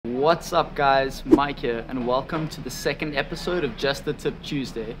What's up guys, Mike here, and welcome to the second episode of Just the Tip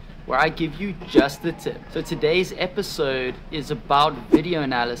Tuesday, where I give you just the tip. So today's episode is about video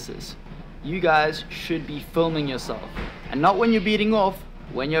analysis. You guys should be filming yourself, and not when you're beating off,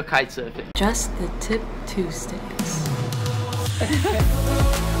 when you're kite surfing. Just the Tip Tuesdays.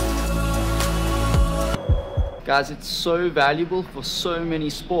 Guys, it's so valuable for so many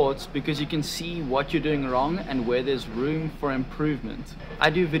sports because you can see what you're doing wrong and where there's room for improvement. I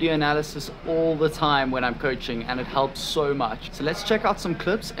do video analysis all the time when I'm coaching and it helps so much. So let's check out some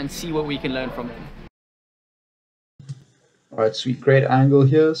clips and see what we can learn from them. Alright, sweet, great angle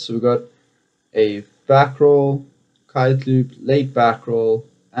here. So we've got a back roll, kite loop, late back roll,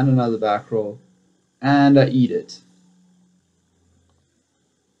 and another back roll, and I eat it.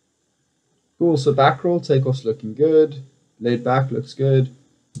 Cool, so back roll, takeoff's looking good, laid back looks good.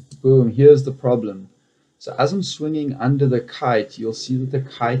 Boom, here's the problem. So as I'm swinging under the kite, you'll see that the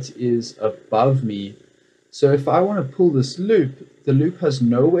kite is above me. So if I want to pull this loop, the loop has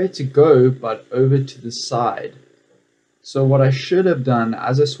nowhere to go but over to the side. So what I should have done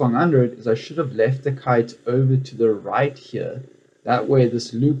as I swung under it is I should have left the kite over to the right here. That way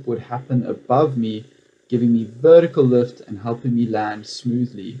this loop would happen above me, giving me vertical lift and helping me land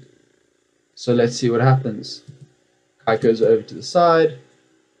smoothly. So let's see what happens. Kite goes over to the side.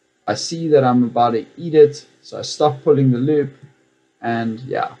 I see that I'm about to eat it, so I stop pulling the loop, and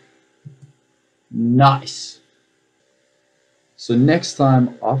yeah, nice. So next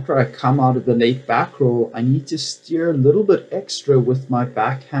time, after I come out of the late back roll, I need to steer a little bit extra with my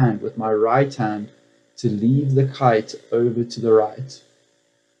back hand, with my right hand, to leave the kite over to the right.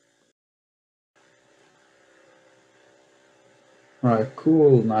 Alright,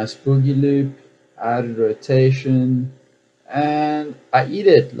 cool, nice boogie loop, added rotation, and I eat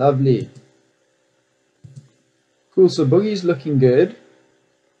it, lovely. Cool, so boogie's looking good.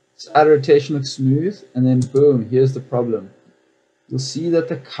 This added rotation looks smooth, and then boom, here's the problem. You'll see that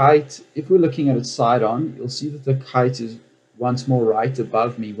the kite, if we're looking at it side on, you'll see that the kite is once more right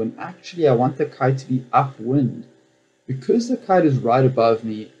above me, when actually I want the kite to be upwind. Because the kite is right above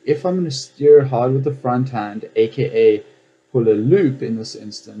me, if I'm going to steer hard with the front hand, aka pull a loop in this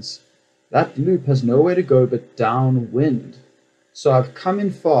instance, that loop has nowhere to go but downwind. So I've come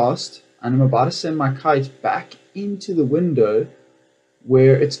in fast and I'm about to send my kite back into the window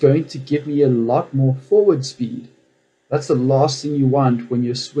where it's going to give me a lot more forward speed. That's the last thing you want when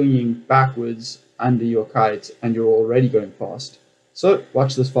you're swinging backwards under your kite and you're already going fast. So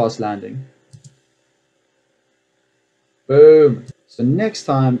watch this fast landing. Boom. So next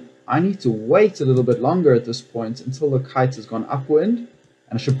time I need to wait a little bit longer at this point until the kite has gone upwind,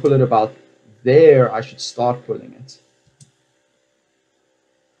 and I should pull it about there. I should start pulling it.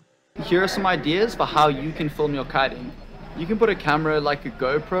 Here are some ideas for how you can film your kiting. You can put a camera like a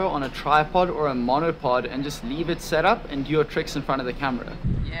GoPro on a tripod or a monopod and just leave it set up and do your tricks in front of the camera.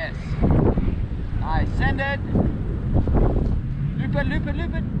 Yes. Nice. Send it. Loop it, loop it,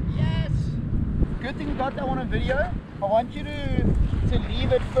 loop it. Yes. Good thing we got that one on video. I want you to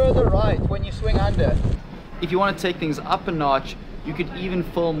leave it further right when you swing under. If you want to take things up a notch, you could even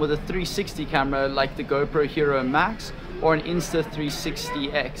film with a 360 camera like the GoPro Hero Max or an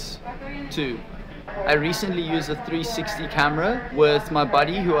Insta360X2. I recently used a 360 camera with my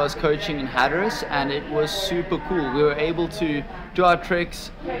buddy who I was coaching in Hatteras, and it was super cool. We were able to do our tricks,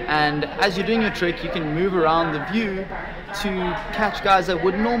 and as you're doing your trick, you can move around the view to catch guys that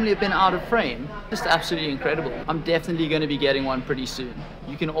would normally have been out of frame. Just absolutely incredible. I'm definitely going to be getting one pretty soon.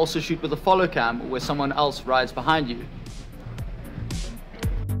 You can also shoot with a follow cam where someone else rides behind you.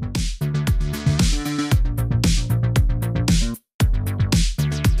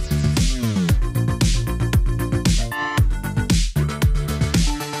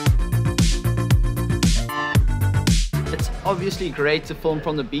 Obviously great to film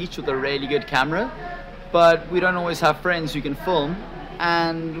from the beach with a really good camera, but we don't always have friends who can film,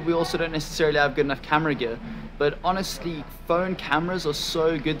 and we also don't necessarily have good enough camera gear. But honestly, phone cameras are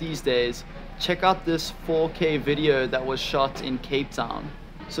so good these days. Check out this 4K video that was shot in Cape Town.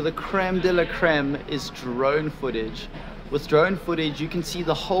 So the creme de la creme is drone footage. With drone footage, you can see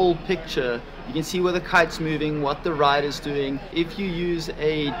the whole picture. You can see where the kite's moving, what the ride is doing. If you use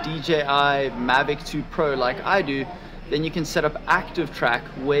a DJI Mavic 2 Pro like I do, then you can set up active track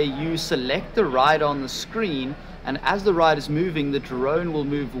where you select the rider on the screen, and as the ride is moving, the drone will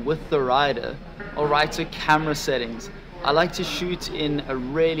move with the rider. Alright, so camera settings. I like to shoot in a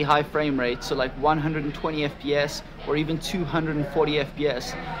really high frame rate, so like 120 FPS or even 240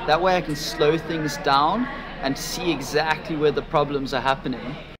 FPS. That way I can slow things down and see exactly where the problems are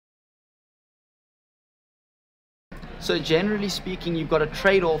happening. So generally speaking, you've got a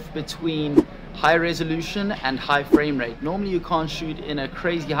trade-off between high resolution and high frame rate. Normally you can't shoot in a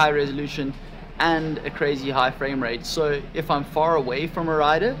crazy high resolution and a crazy high frame rate. So if I'm far away from a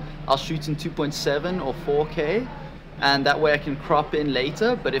rider, I'll shoot in 2.7 or 4K, and that way I can crop in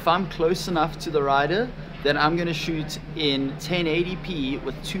later. But if I'm close enough to the rider, then I'm gonna shoot in 1080p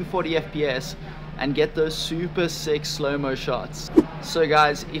with 240 FPS and get those super sick slow-mo shots. So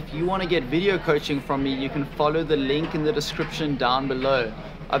guys, if you want to get video coaching from me, you can follow the link in the description down below.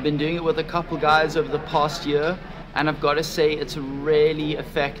 I've been doing it with a couple guys over the past year, and I've got to say it's really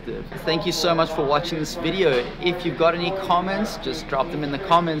effective. Thank you so much for watching this video. If you've got any comments, just drop them in the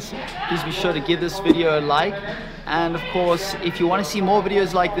comments. Please be sure to give this video a like, and of course, if you want to see more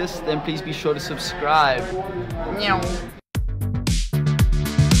videos like this, then please be sure to subscribe. Meow.